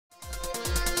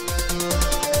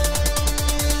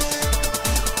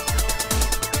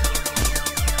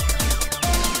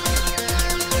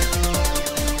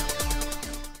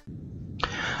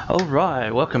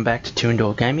Alright, welcome back to 2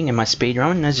 Indoor Gaming and my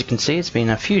speedrun. As you can see, it's been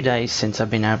a few days since I've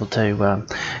been able to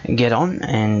get on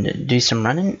and do some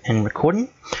running and recording.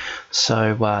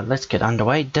 So let's get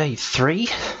underway. Day 3.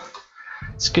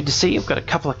 It's good to see you've got a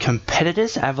couple of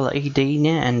competitors. Avila ED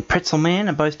and Pretzel Man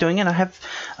are both doing it. I have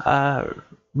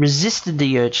resisted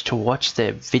the urge to watch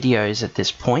their videos at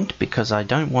this point because I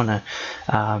don't want to,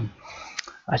 I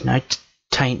don't know,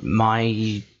 taint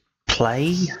my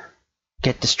play,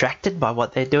 get distracted by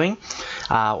what they're doing,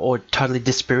 or totally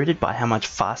dispirited by how much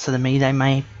faster than me they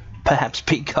may perhaps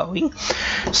be going.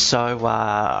 So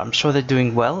I'm sure they're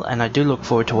doing well, and I do look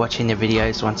forward to watching their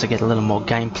videos once I get a little more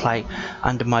gameplay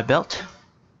under my belt.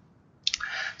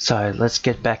 So let's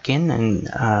get back in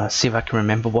and see if I can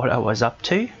remember what I was up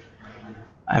to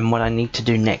and what I need to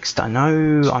do next. I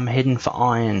know I'm heading for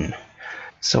iron.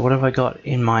 So what have I got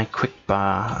in my quick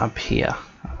bar up here?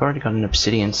 I've already got an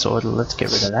obsidian sword. Let's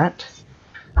get rid of that.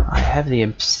 I have the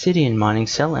obsidian mining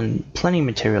cell and plenty of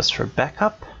materials for a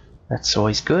backup. That's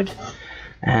always good.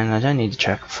 And I don't need the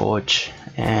tracker forge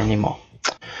anymore.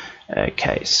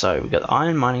 Okay, so we've got the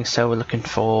iron mining cell we're looking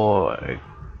for.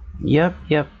 Yep.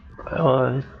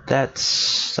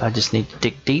 That's... I just need to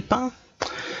dig deeper.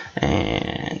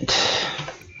 And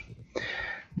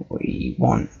we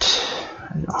want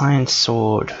an iron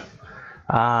sword.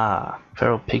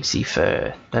 Feral pixie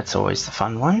fur. That's always the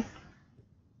fun one.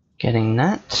 Getting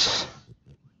that.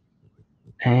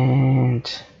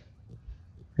 And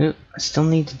I still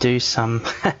need to do some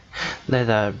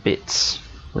leather bits,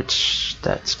 which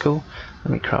that's cool.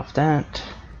 Let me craft that.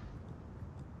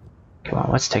 Come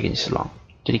on, what's taking so long?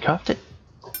 Did he craft it?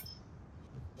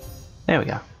 There we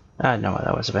go. I know what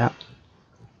that was about.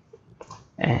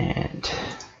 And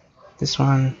this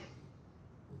one.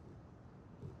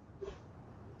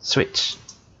 Switch.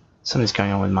 Something's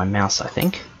going on with my mouse, I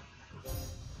think.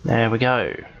 There we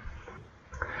go.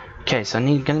 Okay, so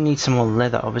I'm gonna need some more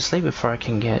leather, obviously, before I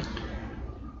can get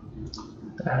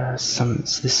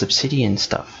this obsidian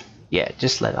stuff. Yeah,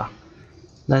 just leather.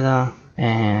 Leather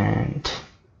and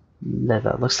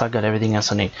leather. Looks like I got everything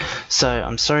else I need. So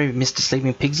I'm sorry, Mr.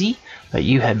 Sleeping Pigsy, but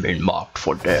you have been marked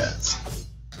for death.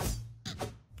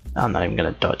 I'm not even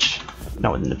gonna dodge.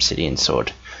 Not with an obsidian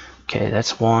sword. Okay,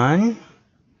 that's one.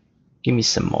 Give me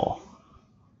some more.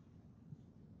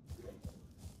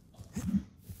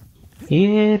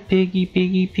 Yeah,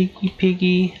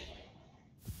 piggy.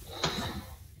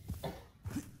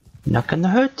 Not gonna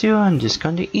hurt you, I'm just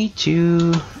gonna eat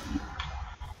you.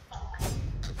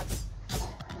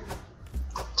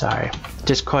 Sorry,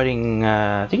 just quoting,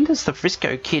 I think that's the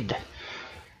Frisco Kid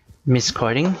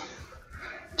misquoting.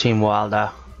 Team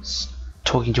Wilder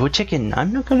talking to a chicken.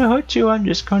 I'm not gonna hurt you, I'm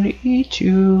just gonna eat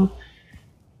you.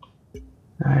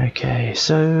 Okay,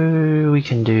 so we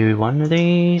can do one of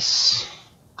these.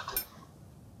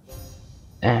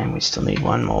 And we still need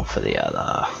one more for the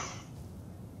other.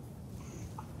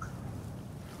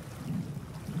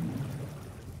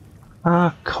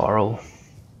 Coral.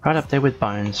 Right up there with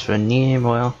bones for near,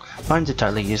 well, bones are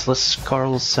totally useless.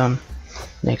 Coral's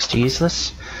next to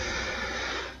useless.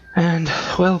 And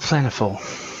well, plentiful.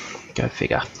 Go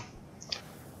figure.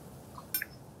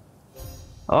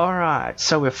 Alright,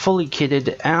 so we're fully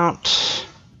kitted out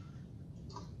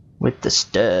with the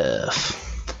stuff.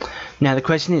 Now the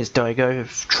question is, do I go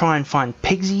try and find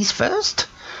pigsies first,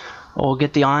 or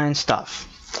get the iron stuff?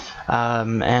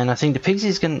 And I think the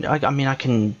pigsies I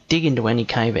can dig into any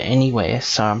cave anywhere,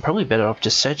 so I'm probably better off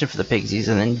just searching for the pigsies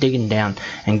and then digging down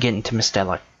and getting to my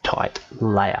stalactite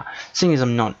layer. Seeing as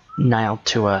I'm not nailed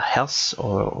to a house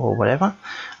or whatever,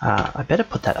 I better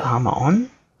put that armor on,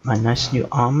 my nice new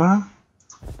armor.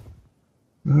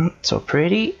 So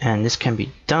pretty, and this can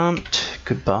be dumped.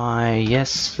 Goodbye,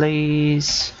 yes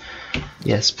please.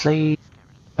 Yes, please.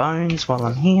 Bones while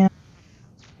I'm here.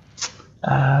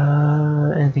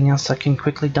 Anything else I can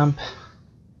quickly dump?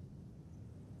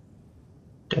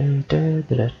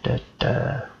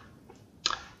 Nah,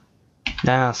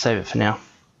 I'll save it for now.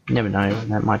 Never know,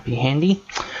 that might be handy.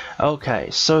 Okay,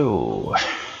 so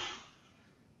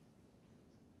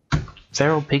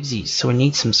feral pigsies. So we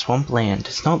need some swampland.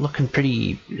 It's not looking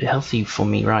pretty healthy for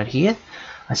me right here.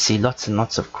 I see lots and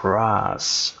lots of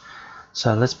grass.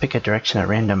 So let's pick a direction at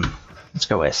random. Let's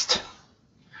go west.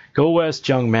 Go west,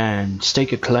 young man.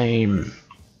 Stake a claim.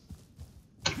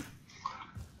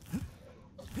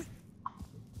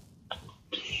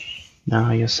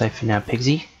 No, you're safe for now,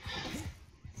 Pigsy.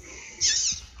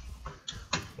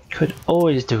 Could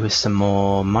always do with some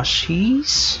more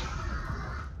mushies.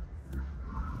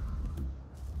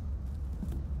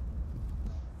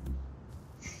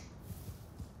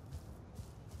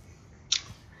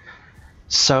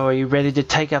 So are you ready to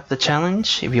take up the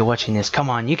challenge? If you're watching this, come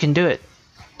on, you can do it.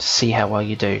 See how well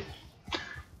you do.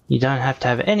 You don't have to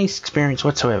have any experience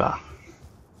whatsoever.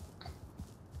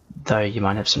 Though you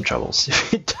might have some troubles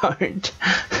if you don't.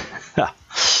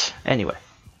 Anyway.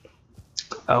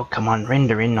 Oh, come on,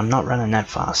 render in. I'm not running that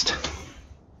fast.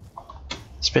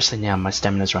 Especially now my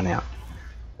stamina's run out.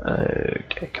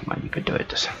 Okay, come on, you could do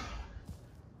it.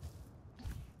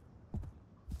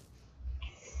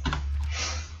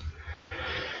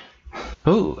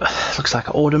 Ooh, looks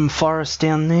like autumn forest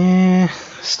down there.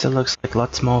 Still looks like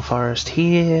lots more forest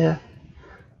here.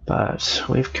 But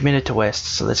we've committed to west,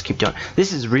 so let's keep doing.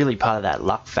 This is really part of that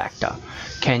luck factor.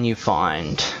 Can you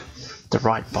find the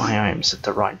right biomes at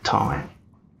the right time?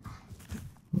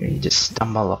 You just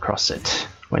stumble across it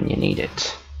when you need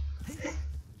it.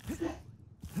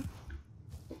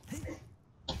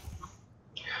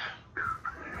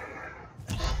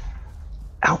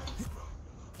 Ow!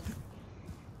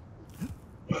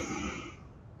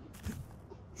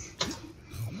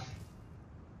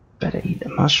 Better eat a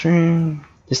mushroom,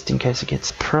 just in case it gets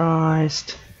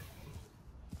surprised.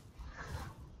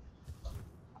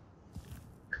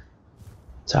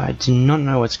 So I do not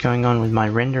know what's going on with my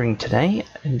rendering today.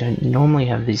 I don't normally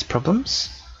have these problems.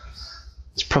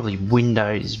 It's probably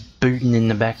Windows booting in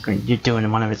the background. You're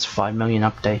doing one of its 5 million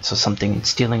updates or something and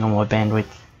stealing all my bandwidth.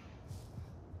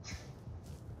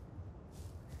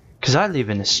 Because I live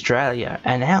in Australia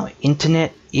and our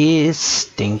internet is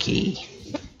stinky.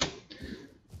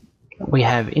 We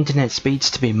have internet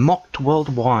speeds to be mocked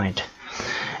worldwide.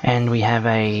 And we have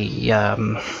a,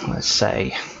 let's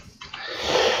say,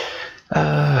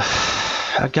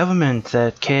 a government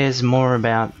that cares more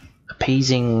about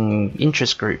appeasing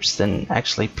interest groups than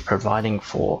actually providing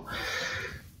for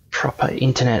proper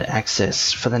internet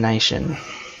access for the nation.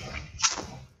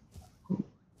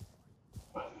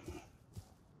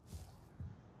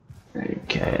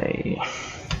 Okay,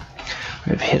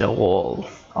 we've hit a wall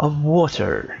of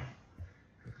water.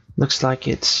 Looks like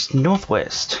it's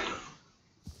northwest.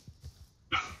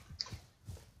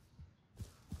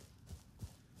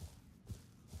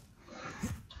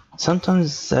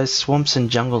 Sometimes those swamps and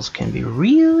jungles can be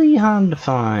really hard to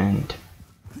find.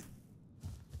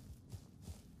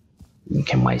 You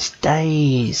can waste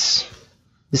days.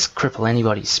 This will cripple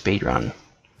anybody's speedrun.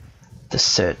 The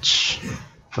search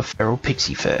for feral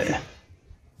pixie fur.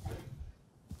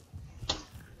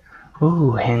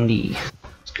 Ooh, handy.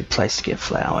 It's a good place to get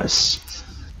flowers.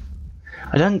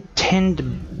 I don't tend to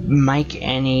make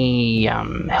any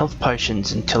health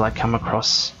potions until I come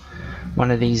across one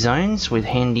of these zones with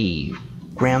handy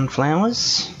ground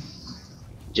flowers.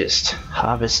 Just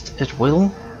harvest at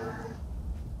will.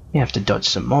 You have to dodge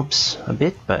some mobs a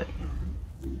bit, but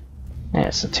yeah,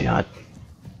 it's not too hard.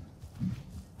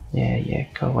 Yeah,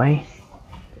 go away.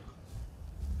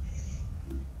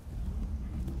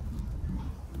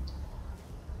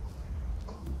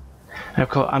 Of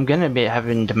course, I'm going to be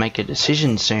having to make a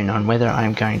decision soon on whether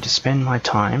I'm going to spend my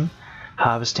time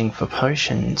harvesting for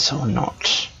potions or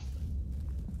not.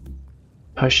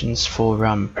 Potions for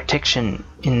protection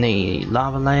in the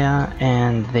lava layer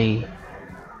and the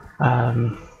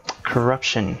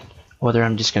corruption, whether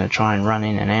I'm just going to try and run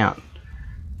in and out.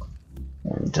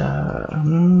 And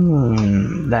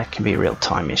that can be a real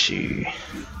time issue.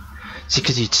 See,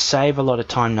 because you'd save a lot of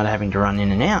time not having to run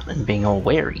in and out and being all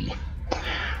wary.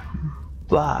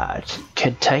 But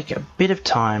could take a bit of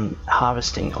time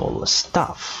harvesting all the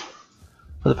stuff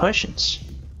for the potions.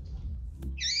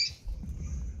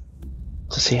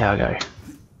 To see how I go.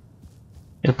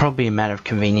 It'll probably be a matter of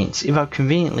convenience. If I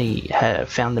conveniently have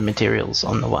found the materials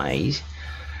on the way,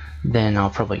 then I'll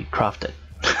probably craft it.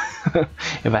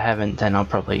 If I haven't, then I'll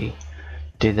probably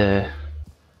do the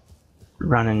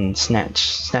run and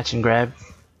snatch and grab,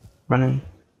 run and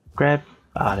grab.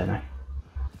 I don't know.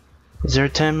 Is there a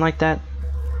term like that?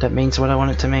 That means what I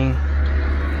want it to mean?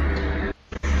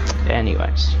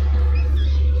 Anyways.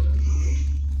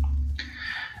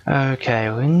 Okay,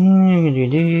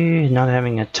 not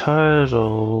having a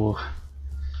total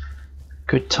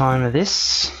good time of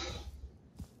this.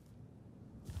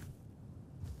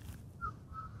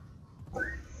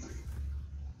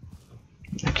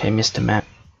 Okay, Mr. Map,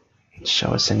 show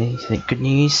us anything good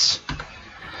news.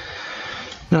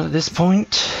 Not at this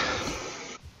point.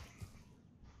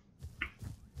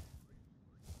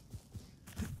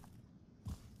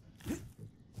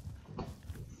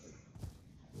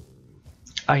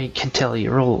 I can tell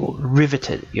you're all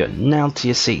riveted, you're nailed to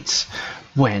your seats.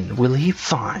 When will he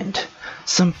find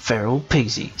some feral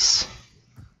pigsies?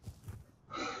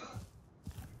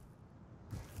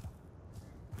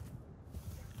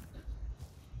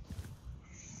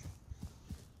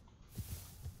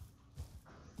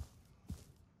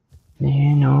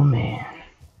 Man, oh man.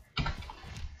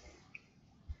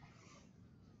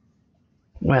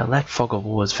 Well, that fog of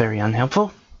war was very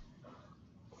unhelpful.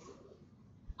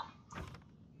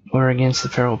 We're against the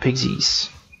feral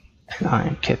pigsies, and I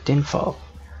am kept in fog.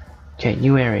 Okay,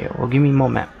 new area. Well, give me more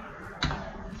map.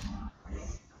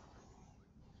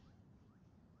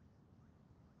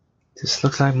 This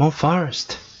looks like more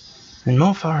forest. And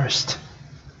more forest.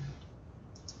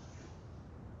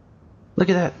 Look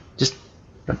at that.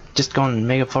 Just gone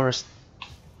mega forest.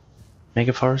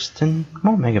 Mega forest and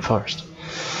more mega forest.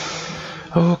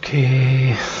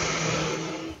 Okay.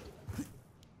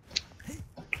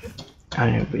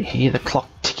 I hear the clock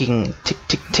ticking. Tick,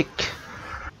 tick, tick.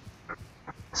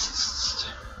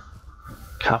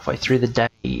 Halfway through the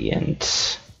day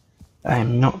and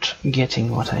I'm not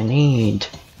getting what I need.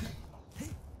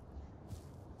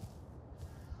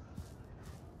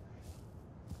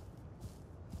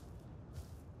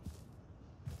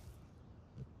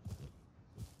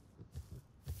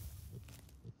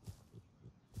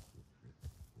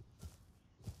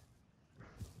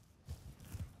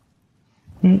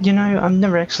 You know, I've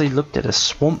never actually looked at a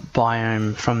swamp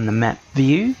biome from the map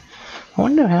view. I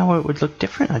wonder how it would look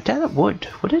different. I doubt it would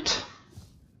it?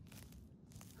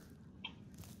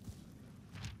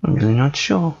 I'm really not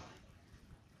sure.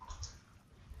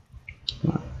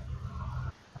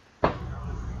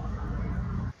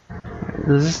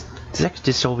 This could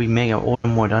just all be mega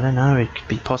autumn wood. I don't know, it could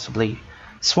be possibly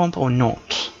swamp or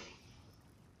not.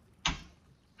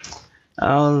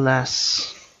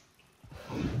 Alas.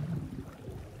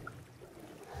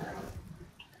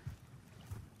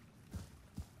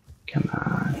 Come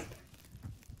on.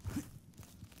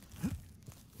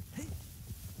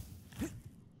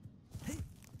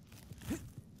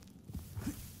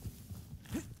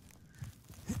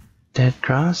 Dead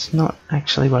grass, not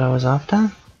actually what I was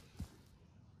after.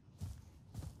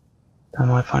 I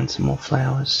might find some more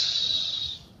flowers.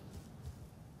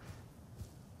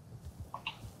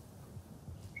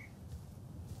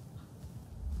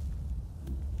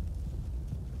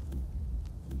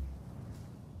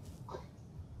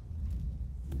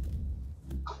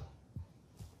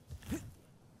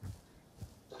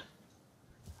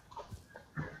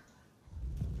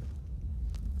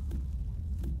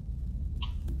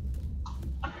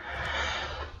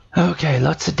 Okay,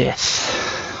 lots of death.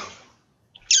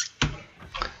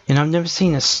 And I've never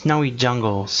seen a snowy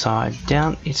jungle, so I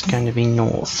doubt it's going to be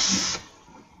north.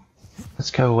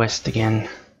 Let's go west again.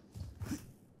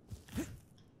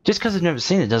 Just because I've never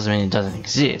seen it doesn't mean it doesn't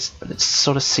exist, but it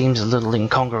sort of seems a little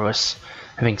incongruous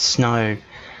having snow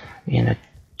in a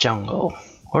jungle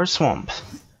or a swamp,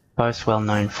 both well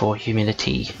known for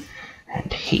humidity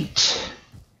and heat.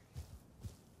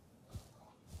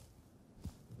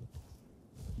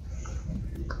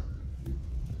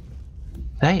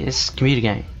 Hey, this is a computer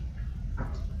game.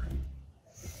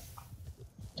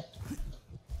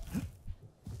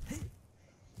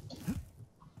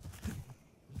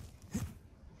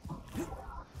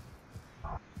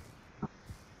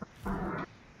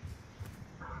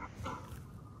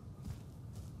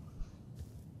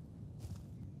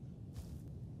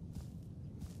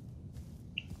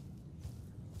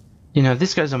 You know, if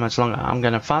this goes on much longer, I'm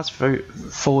going to fast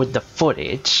forward the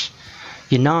footage.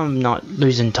 You know I'm not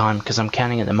losing time because I'm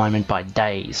counting at the moment by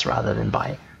days rather than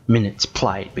by minutes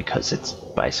played, because it's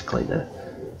basically the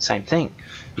same thing.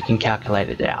 You can calculate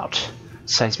it out. It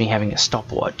saves me having a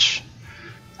stopwatch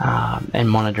and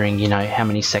monitoring, you know, how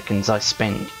many seconds I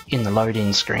spent in the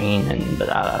load-in screen and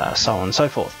so on and so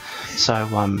forth. So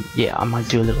yeah, I might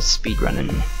do a little speed running.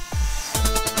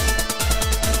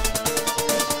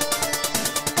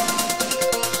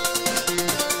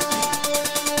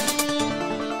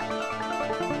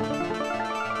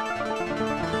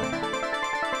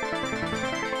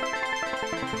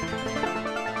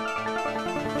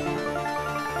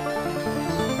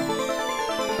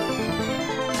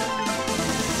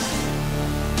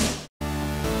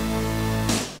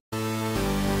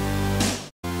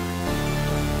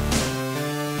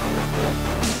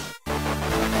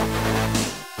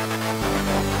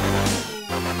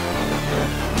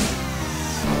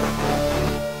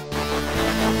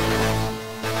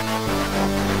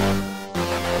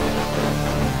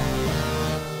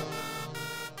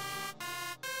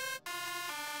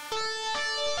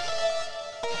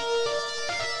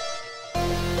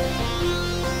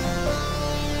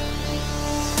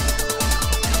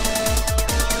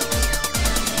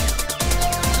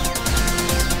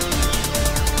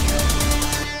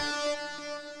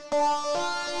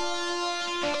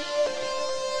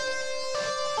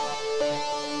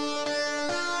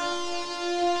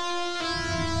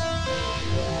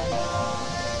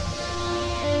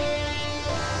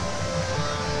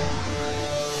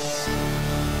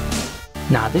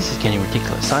 Nah, this is getting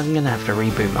ridiculous. I'm gonna have to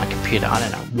reboot my computer. I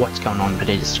don't know what's going on, but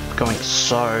it is going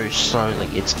so slowly.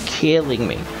 It's killing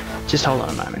me. Just hold on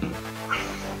a moment.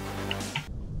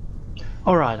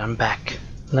 Alright, I'm back.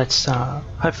 Let's,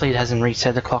 hopefully it hasn't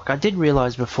reset the clock. I did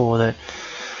realize before that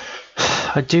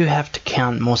I do have to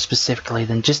count more specifically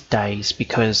than just days,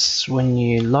 because when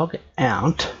you log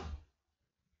out,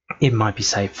 it might be,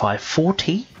 say,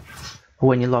 5:40.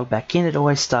 When you log back in, it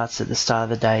always starts at the start of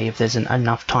the day if there's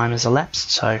enough time has elapsed.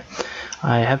 So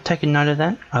I have taken note of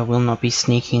that. I will not be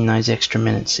sneaking those extra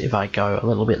minutes if I go a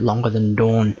little bit longer than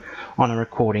dawn on a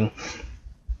recording.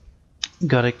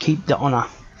 Got to keep the honor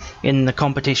in the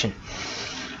competition.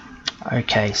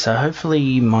 Okay, so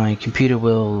hopefully my computer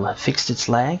will have fixed its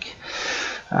lag.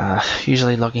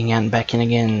 Usually logging out and back in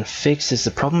again fixes the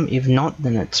problem. If not,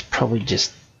 then it's probably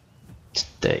just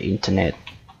the internet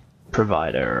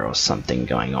provider or something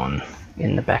going on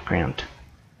in the background.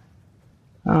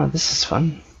 Oh, this is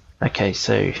fun. Okay,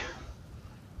 so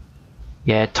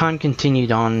yeah, time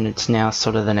continued on. It's now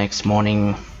sort of the next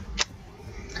morning.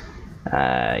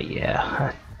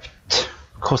 Yeah,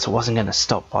 of course it wasn't going to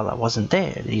stop while I wasn't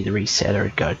there. It'd either reset or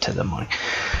it'd go to the morning.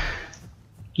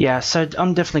 Yeah, so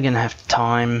I'm definitely going to have to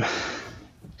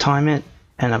time it,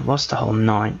 and I've lost a whole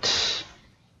night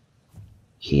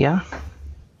here.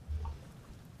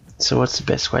 So what's the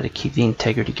best way to keep the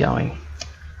integrity going?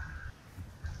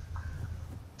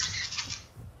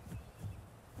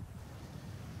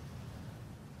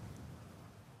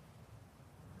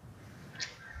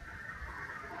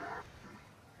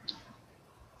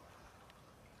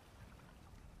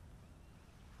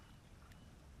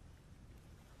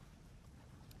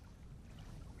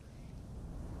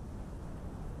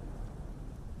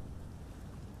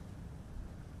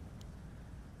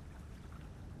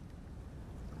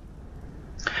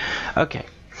 Okay,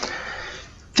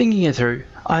 thinking it through,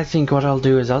 I think what I'll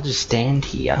do is I'll just stand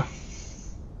here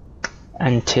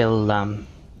until, oh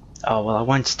well, I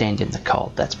won't stand in the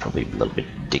cold. That's probably a little bit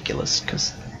ridiculous,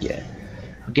 because, yeah,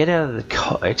 I'll get out of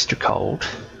the extra cold,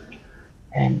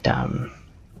 and, can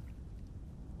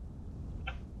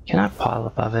I pile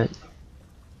above it?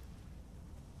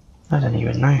 I don't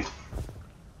even know.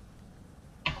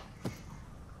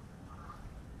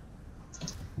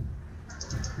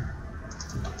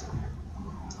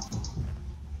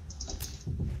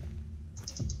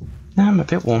 No, I'm a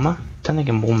bit warmer. Don't think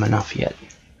I'm warm enough yet.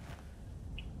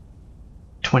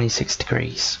 26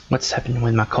 degrees. What's happening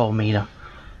with my cold meter?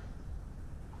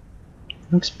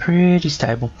 Looks pretty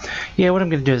stable. Yeah, what I'm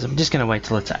going to do is I'm just going to wait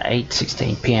till it's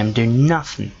 8:16 PM, do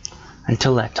nothing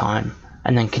until that time,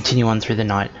 and then continue on through the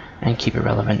night and keep it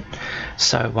relevant.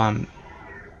 So,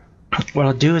 what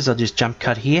I'll do is I'll just jump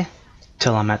cut here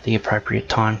till I'm at the appropriate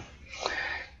time.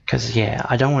 Because, yeah,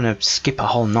 I don't want to skip a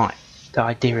whole night. The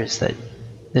idea is that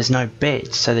there's no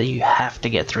bed, so that you have to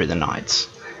get through the nights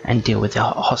and deal with the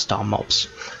hostile mobs.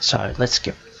 So let's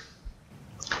skip.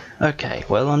 Okay,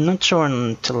 well, I'm not sure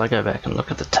until I go back and look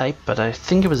at the tape, but I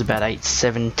think it was about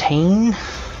 8:17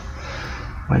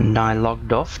 when I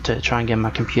logged off to try and get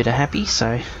my computer happy.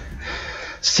 So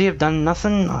see, I've done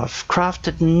nothing, I've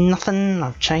crafted nothing,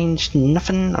 I've changed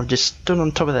nothing, I've just stood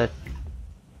on top of that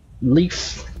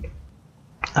leaf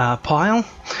pile,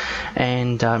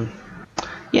 and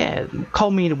yeah,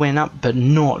 cold meter went up, but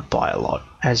not by a lot,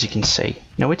 as you can see.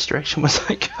 Now, which direction was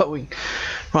I going?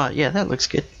 Right, yeah, that looks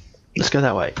good. Let's go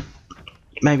that way.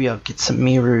 Maybe I'll get some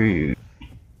Miru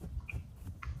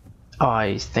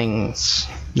eyes things,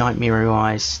 night Miru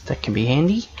eyes, that can be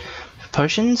handy for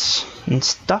potions and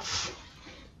stuff.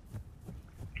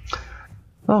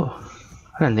 Oh,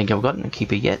 I don't think I've gotten a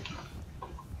keeper yet.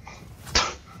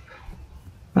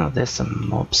 Oh, there's some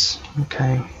mobs.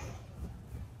 Okay.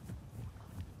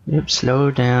 Yep,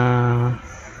 slow down.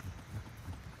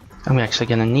 I'm actually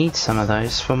going to need some of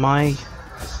those for my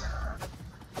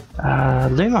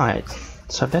lumite,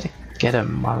 so I better get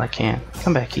them while I can.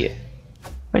 Come back here.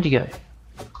 Where'd you go?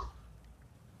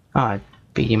 Oh, I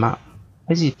beat him up.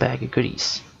 Where's his bag of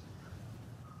goodies?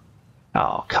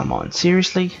 Oh, come on,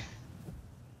 seriously?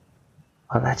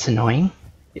 Well, that's annoying.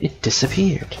 It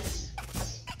disappeared.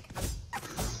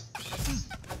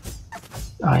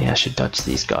 Oh yeah, I should dodge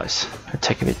these guys. It'll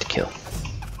take a bit to kill.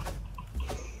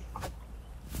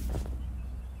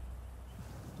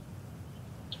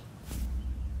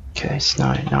 Okay,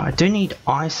 snow. Now I do need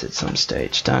ice at some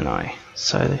stage, don't I?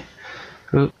 So,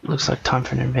 looks like time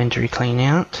for an inventory clean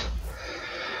out.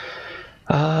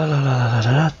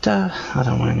 I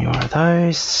don't want any more of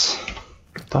those.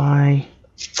 Goodbye.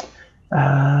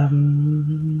 I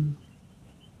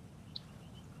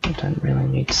don't really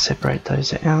need to separate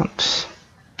those out.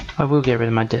 I will get rid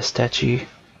of my death statue,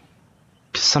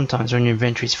 because Because sometimes when your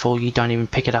inventory's full, you don't even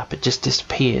pick it up, it just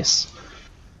disappears.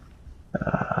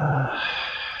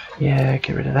 Yeah,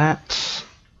 get rid of that.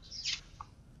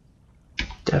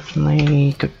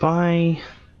 Definitely goodbye.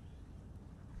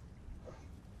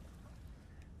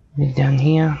 Down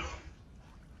here.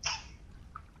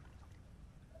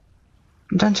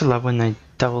 Don't you love when they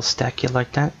double stack you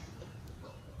like that?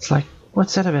 It's like,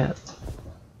 what's that about?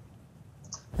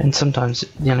 And sometimes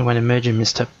the only way to merge them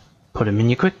is to put them in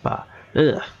your quick bar.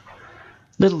 Ugh.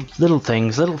 Little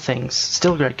things.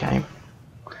 Still a great game.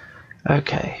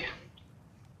 Okay.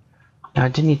 Now I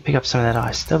do need to pick up some of that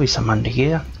ice. There'll be some under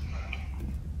here.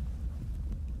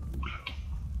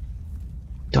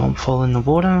 Don't fall in the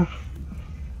water.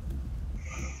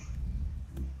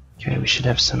 Okay, we should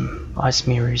have some ice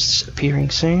mirrors appearing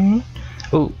soon.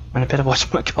 Oh, and I better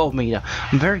watch my gold meter.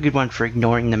 I'm a very good one for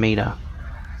ignoring the meter,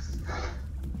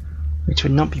 which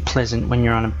would not be pleasant when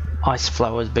you're on an ice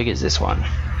flow as big as this one.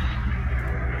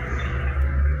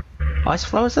 Ice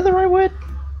flow, is that the right word?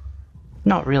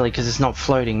 Not really, because it's not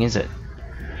floating, is it?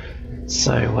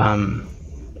 So,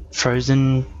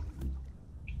 frozen.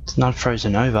 It's not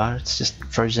frozen over, it's just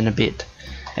frozen a bit.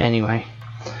 Anyway.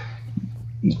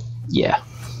 Yeah.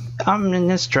 I'm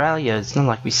in Australia, it's not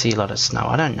like we see a lot of snow.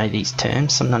 I don't know these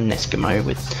terms. I'm not an Eskimo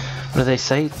with, what do they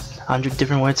say, 100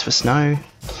 different words for snow.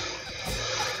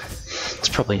 It's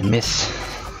probably a myth.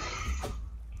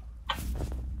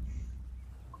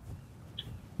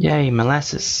 Yay,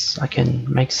 molasses. I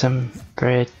can make some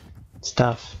bread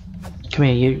stuff. Come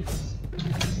here, you.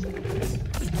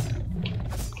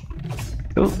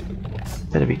 Oh,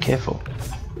 better be careful.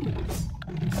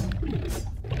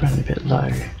 Running a bit low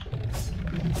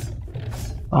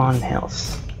on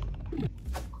health.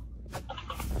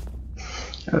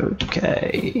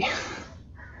 Okay.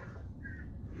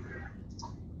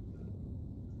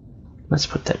 Let's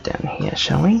put that down here,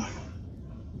 shall we?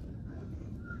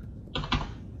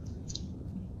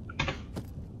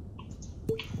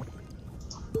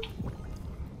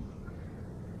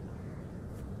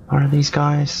 What are these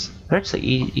guys? They're actually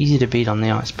easy to beat on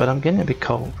the ice, but I'm getting a bit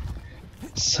cold.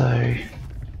 So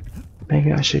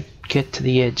maybe I should get to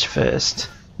the edge first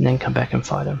and then come back and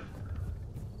fight them.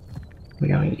 We're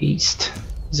going east.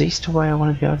 Is east the way I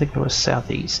want to go? I think it was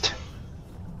southeast.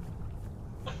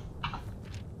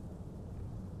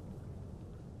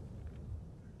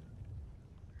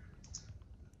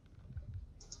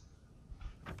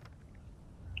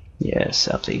 Yeah,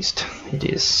 southeast it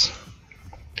is.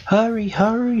 Hurry,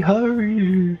 hurry,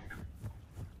 hurry!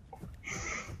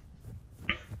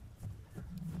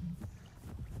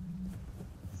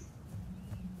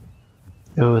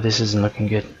 Oh, this isn't looking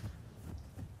good.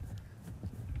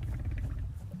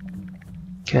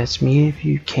 Catch me if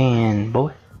you can,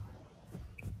 boy.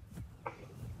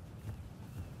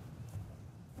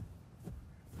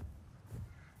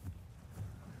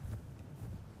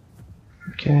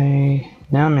 Okay,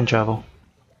 now I'm in trouble.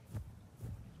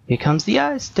 Here comes the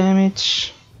ice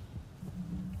damage.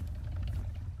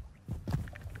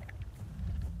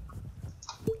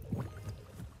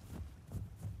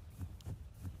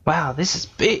 Wow, this is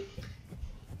big.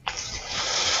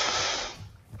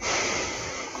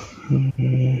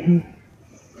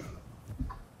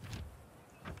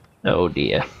 Oh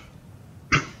dear.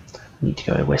 Need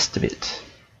to go west a bit.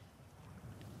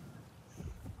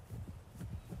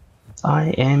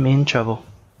 I am in trouble.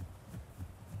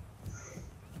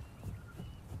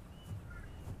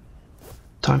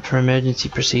 Time for emergency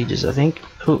procedures, I think.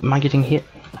 Oh, am I getting hit?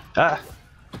 Ah!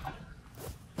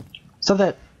 Stop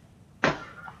that!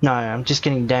 No, I'm just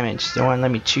getting damaged. They won't let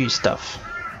me choose stuff.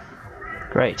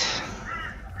 Great.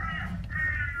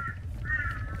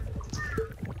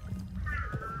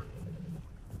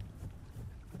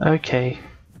 Okay.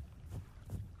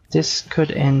 This could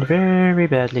end very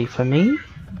badly for me.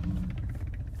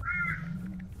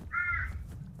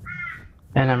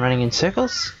 And I'm running in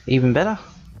circles. Even better.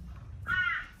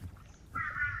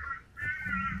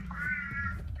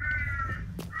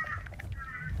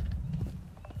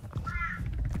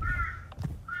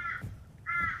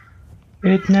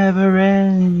 It never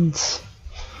ends.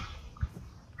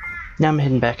 Now I'm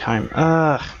heading back home.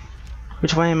 Ugh.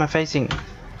 Which way am I facing?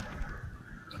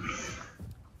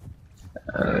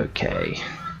 Okay.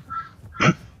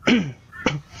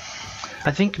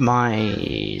 I think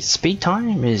my speed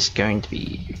time is going to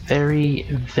be very,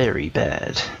 very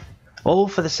bad. All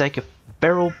for the sake of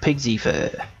feral pigsy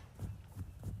fur.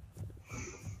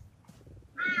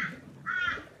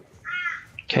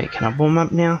 Okay, can I warm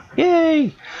up now?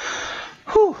 Yay!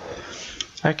 Whew.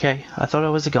 Okay, I thought I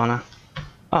was a goner.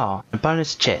 Oh, a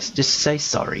bonus chest, just say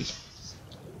sorry.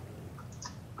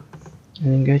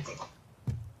 Anything good?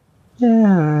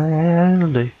 Yeah,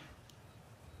 that'll do.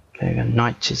 Okay, I got a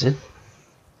night chisel.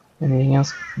 Anything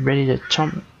else ready to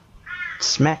chomp,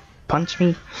 smack, punch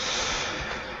me?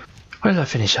 Where did I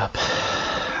finish up?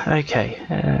 Okay,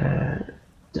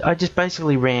 I just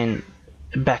basically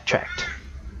backtracked.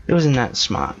 It wasn't that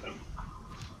smart.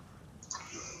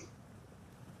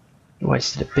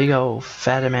 Wasted a big old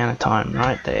fat amount of time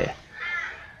right there.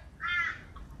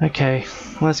 Okay,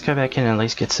 let's go back in and at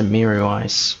least get some mirror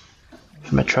eyes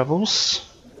for my troubles.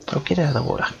 Oh, get out of the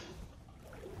water.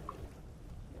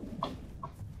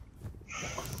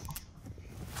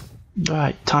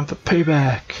 Right, time for poo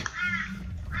back.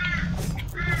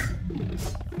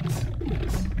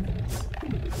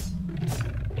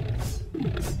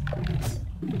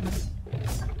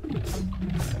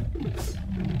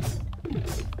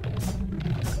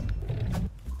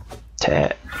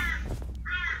 Tat.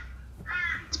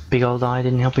 Big old eye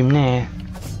didn't help him there.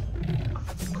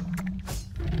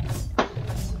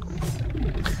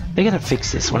 They're gonna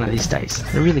fix this one of these days.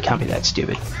 They really can't be that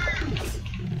stupid.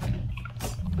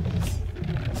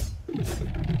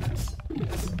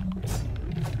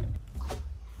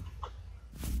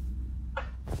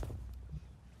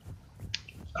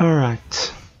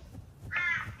 Alright.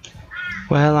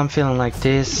 Well, I'm feeling like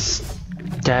this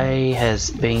day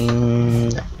has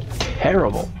been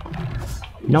terrible.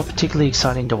 Not particularly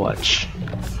exciting to watch.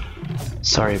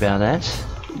 Sorry about that.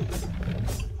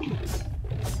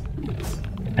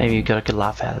 Maybe you got a good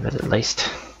laugh out of it at least.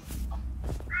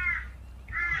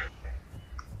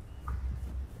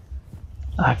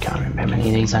 I can't remember how many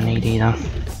of these I need either.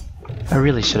 I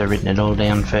really should have written it all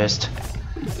down first.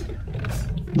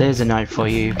 There's a note for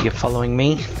you if you're following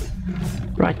me.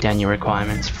 Write down your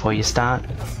requirements before you start.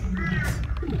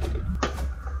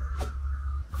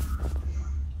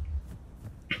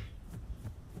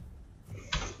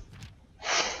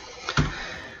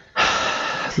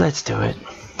 Let's do it.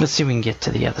 Let's see if we can get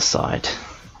to the other side.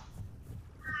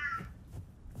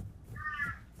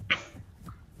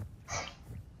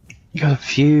 Got a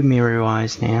few mirror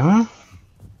eyes now.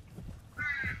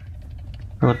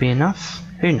 Will it be enough?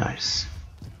 Who knows?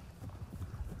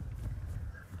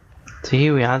 So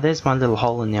here we are, there's my little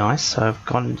hole in the ice, so I've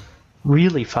gone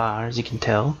really far as you can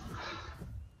tell.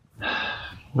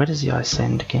 Where does the ice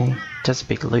end again? It does a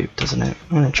big loop, doesn't it?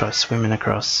 I'm going to try swimming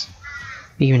across.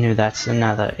 Even though that's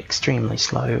another extremely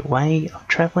slow way of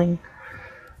travelling,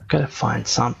 I've got to find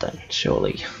something,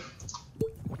 surely.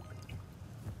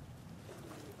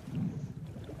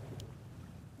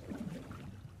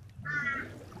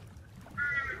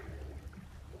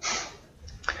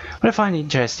 What I find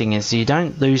interesting is you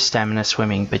don't lose stamina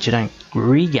swimming, but you don't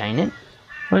regain it,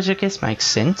 which I guess makes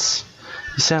sense.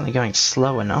 You're certainly going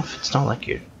slow enough. It's not like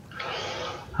you're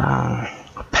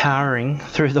powering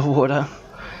through the water,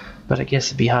 but I guess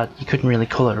it'd be hard. You couldn't really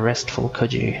call it restful,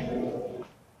 could you?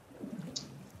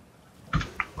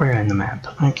 We're in the map.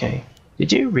 Okay.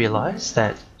 Did you realise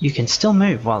that you can still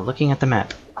move while looking at the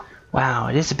map? Wow,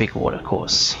 it is a big water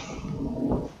course.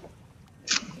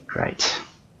 Great.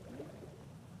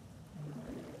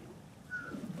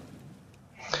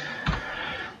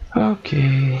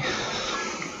 Okay.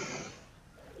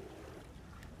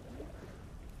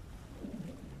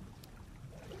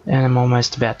 And I'm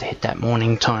almost about to hit that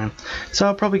morning time, so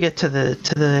I'll probably get to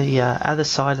the other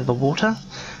side of the water,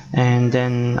 and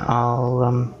then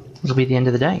it'll be the end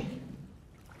of the day,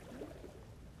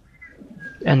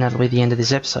 and that'll be the end of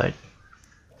this episode.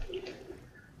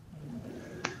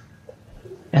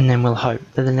 And then we'll hope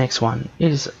that the next one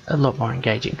is a lot more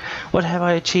engaging. What have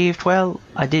I achieved? Well,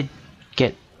 I did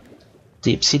get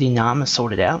the obsidian armour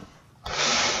sorted out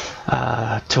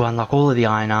to unlock all of the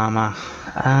iron armour.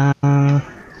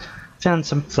 Found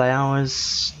some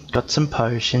flowers, got some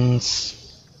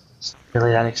potions. It's not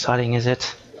really that exciting, is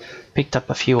it? Picked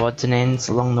up a few odds and ends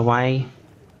along the way.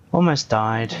 Almost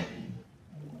died.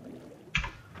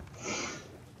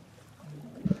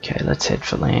 Okay, let's head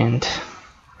for land.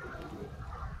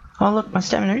 Oh look, my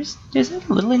stamina is it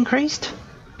a little increased?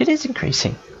 It is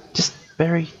increasing, just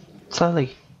very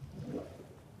slowly.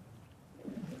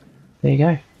 There you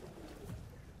go.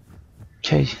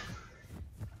 Okay.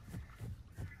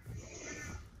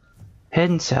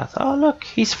 Heading south. Oh look,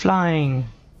 he's flying.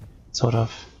 Sort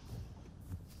of.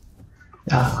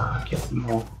 Ah, get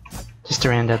more. Just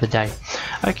around the other day.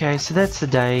 Okay, so that's the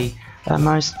day.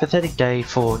 Most pathetic day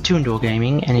for Two Indoor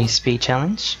Gaming and his speed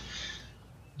challenge.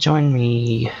 Join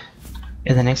me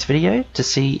in the next video to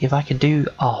see if I can do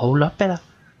a whole lot better.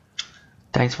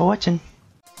 Thanks for watching.